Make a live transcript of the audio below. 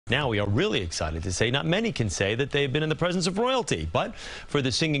Now we are really excited to say not many can say that they've been in the presence of royalty, but for the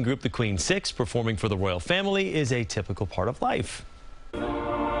singing group the Queen Six, performing for the royal family is a typical part of life.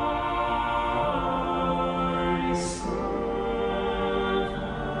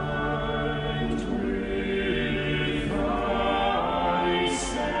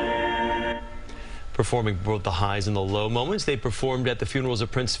 Performing both the highs and the low moments, they performed at the funerals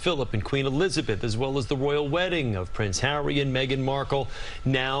of Prince Philip and Queen Elizabeth, as well as the royal wedding of Prince Harry and Meghan Markle.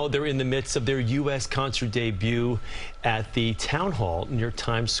 Now they're in the midst of their U.S. concert debut at the Town Hall near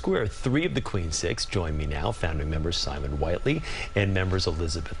Times Square. Three of the Queen Six join me now, founding members Simon Whiteley and members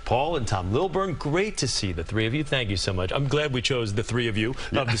Elizabeth Paul and Tom Lilburn. Great to see the three of you. Thank you so much. I'm glad we chose the three of you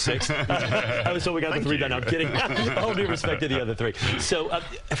of the six. I was told we got the three done. I'm kidding. All due respect to the other three. So,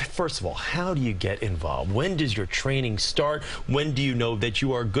 first of all, how do you get involved? When does your training start? When do you know that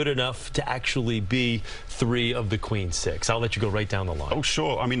you are good enough to actually be three of the Queen Six? I'll let you go right down the line. Oh,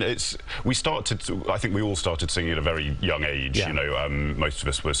 sure. I mean, I think we all started singing at a very young age. Yeah. You know, most of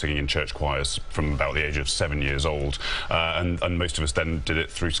us were singing in church choirs from about the age of 7 years old, and most of us then did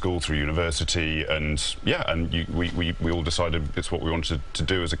it through school, through university, and yeah, and we all decided it's what we wanted to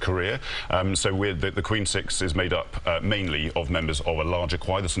do as a career. So the Queen Six is made up mainly of members of a larger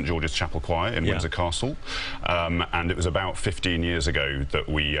choir, the St George's Chapel Choir in Windsor Castle, and it was about 15 years ago that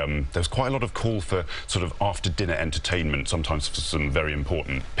there was quite a lot of call for sort of after-dinner entertainment, sometimes for some very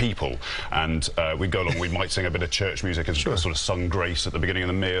important people, and we'd go along, we might sing a bit of church music and sort of sung grace at the beginning of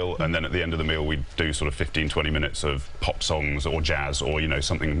the meal, and then at the end of the meal we'd do sort of 15-20 minutes of pop songs or jazz or, you know,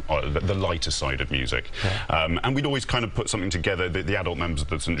 something, the lighter side of music. And we'd always kind of put something together, the adult members of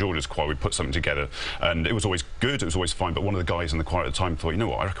the St George's Choir, we'd put something together, and it was always good, it was always fine, but one of the guys in the choir at the time thought, you know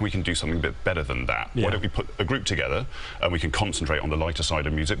what, I reckon we can do something a bit better than that. Why don't we put a group together and we can concentrate on the lighter side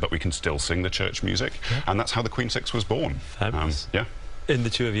of music, but we can still sing the church music, and that's how the Queen Six was born. Yeah. And the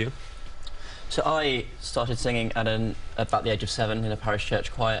two of you? So I started singing at about the age of 7 in a parish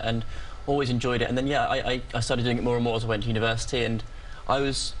church choir and always enjoyed it. And then, yeah, I started doing it more and more as I went to university. And I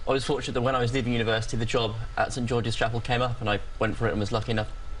was fortunate that when I was leaving university, the job at St George's Chapel came up, and I went for it and was lucky enough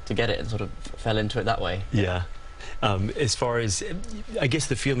to get it and sort of fell into it that way. Yeah. As far as, I guess,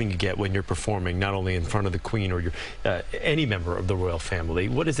 the feeling you get when you're performing, not only in front of the Queen or any member of the royal family,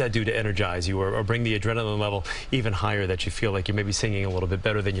 what does that do to energize you or bring the adrenaline level even higher, that you feel like you're maybe singing a little bit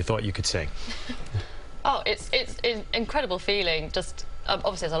better than you thought you could sing? Oh, it's an incredible feeling. Just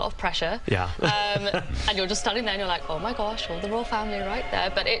obviously there's a lot of pressure. Yeah. And you're just standing there and you're like, oh my gosh, all the royal family right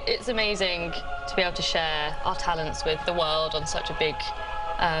there. But it's amazing to be able to share our talents with the world on such a big,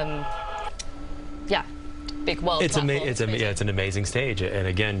 big world platform. It's an amazing stage, and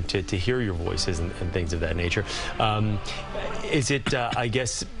again, to hear your voices and things of that nature. Is it, I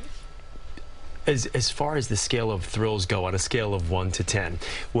guess, as far as the scale of thrills go, on a scale of 1 to 10,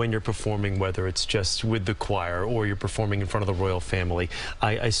 when you're performing, whether it's just with the choir or you're performing in front of the royal family,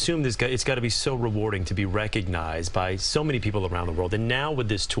 I assume it's got to be so rewarding to be recognized by so many people around the world. And now with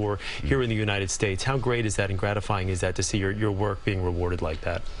this tour here in the United States, how great is that and gratifying is that to see your work being rewarded like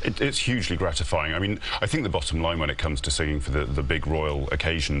that? It's hugely gratifying. I mean, I think the bottom line when it comes to singing for the big royal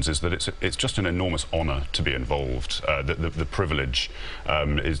occasions is that it's just an enormous honour to be involved. The privilege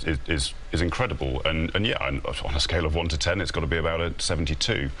is incredible. And yeah, on a scale of 1 to 10, it's got to be about a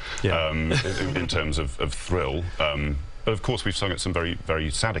 72 in terms of thrill. But of course, we've sung at some very, very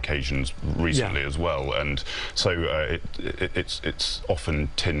sad occasions recently as well, and so it's often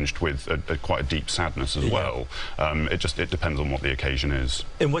tinged with quite a deep sadness as well. It depends on what the occasion is.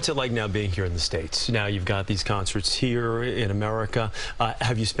 And what's it like now being here in the States? Now you've got these concerts here in America.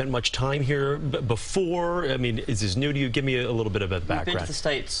 Have you spent much time here before? I mean, is this new to you? Give me a little bit of a background. I've been to the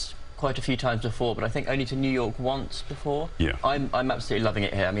States quite a few times before, but I think only to New York once before. Yeah. I'm absolutely loving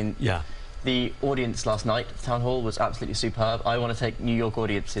it here. I mean, the audience last night at the Town Hall was absolutely superb. I want to take New York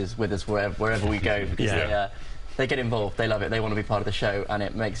audiences with us wherever we go, because they get involved, they love it, they want to be part of the show, and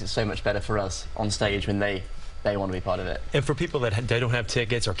it makes it so much better for us on stage when they want to be part of it. And for people that don't have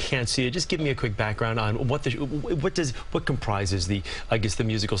tickets or can't see it, just give me a quick background on what comprises the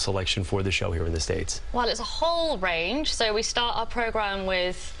musical selection for the show here in the States. Well, it's a whole range. So we start our program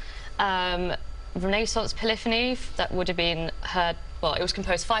with Renaissance Polyphony, that would have been heard. Well, it was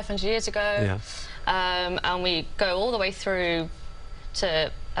composed 500 years ago, and we go all the way through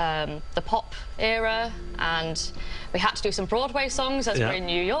to the pop era, and we had to do some Broadway songs as we're in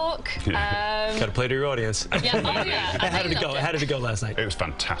New York. Got to play to your audience. Yeah, oh yeah. How did it go? How did it go last night? It was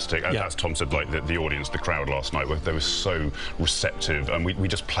fantastic. As Tom said, like the audience, the crowd last night, they were so receptive, and we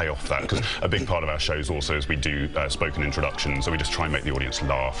just play off that, because a big part of our shows also is we do spoken introductions, so we just try and make the audience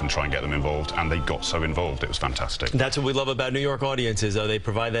laugh and try and get them involved, and they got so involved. It was fantastic. That's what we love about New York audiences, though. They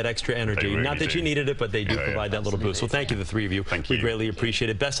provide that extra energy. Really Not that you needed it, but they do provide that little boost. Well, thank you, the three of you. Thank you. We greatly appreciate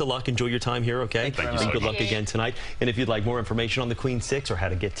it. Best of luck. Enjoy your time here, okay? Thank you and so good much. luck again tonight. And if you'd like more information on the Queen Six or how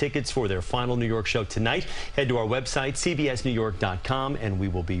to get tickets for their final New York show tonight, head to our website, cbsnewyork.com, and we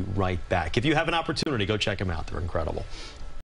will be right back. If you have an opportunity, go check them out. They're incredible.